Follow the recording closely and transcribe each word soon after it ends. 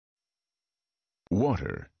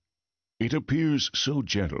Water. It appears so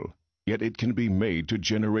gentle, yet it can be made to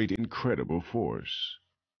generate incredible force.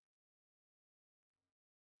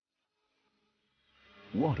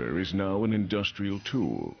 Water is now an industrial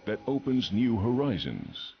tool that opens new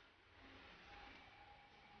horizons.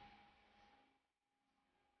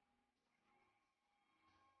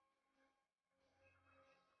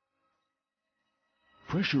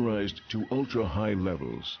 Pressurized to ultra-high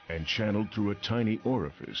levels and channeled through a tiny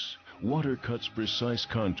orifice, water cuts precise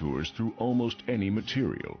contours through almost any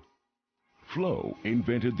material. Flow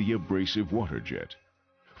invented the abrasive water jet.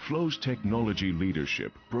 Flow's technology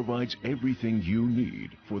leadership provides everything you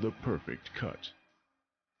need for the perfect cut.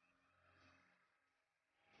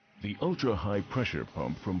 The ultra-high pressure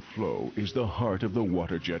pump from Flow is the heart of the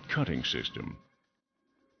water jet cutting system.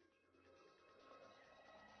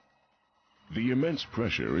 The immense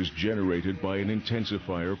pressure is generated by an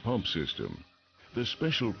intensifier pump system. The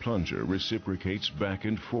special plunger reciprocates back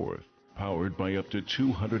and forth, powered by up to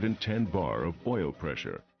 210 bar of oil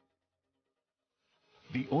pressure.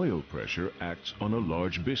 The oil pressure acts on a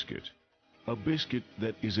large biscuit, a biscuit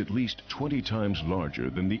that is at least 20 times larger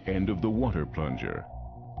than the end of the water plunger.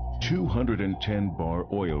 210 bar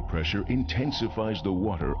oil pressure intensifies the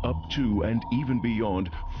water up to and even beyond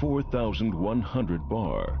 4,100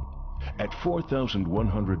 bar. At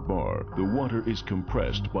 4,100 bar, the water is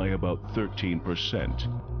compressed by about 13%.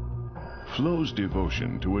 Flow's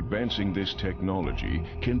devotion to advancing this technology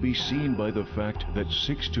can be seen by the fact that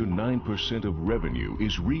 6 to 9% of revenue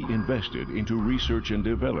is reinvested into research and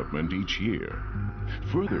development each year.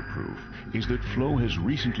 Further proof is that Flow has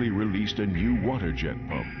recently released a new water jet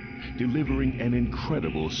pump, delivering an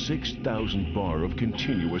incredible 6,000 bar of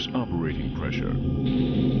continuous operating pressure.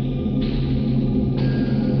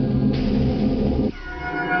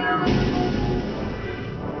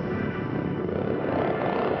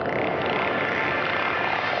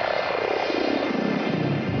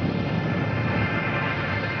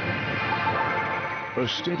 A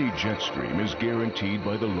steady jet stream is guaranteed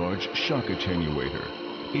by the large shock attenuator,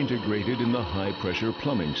 integrated in the high-pressure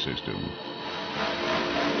plumbing system.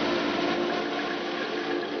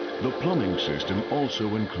 The plumbing system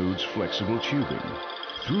also includes flexible tubing.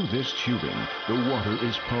 Through this tubing, the water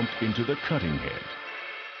is pumped into the cutting head.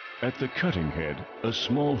 At the cutting head, a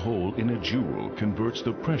small hole in a jewel converts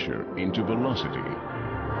the pressure into velocity.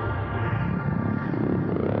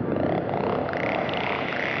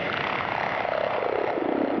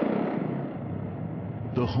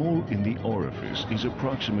 The hole in the orifice is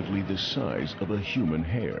approximately the size of a human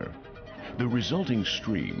hair. The resulting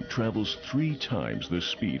stream travels 3 times the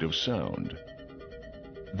speed of sound.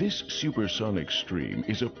 This supersonic stream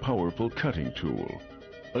is a powerful cutting tool,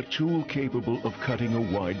 a tool capable of cutting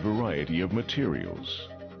a wide variety of materials.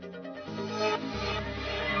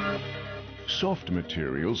 Soft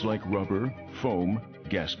materials like rubber, foam,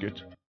 gasket,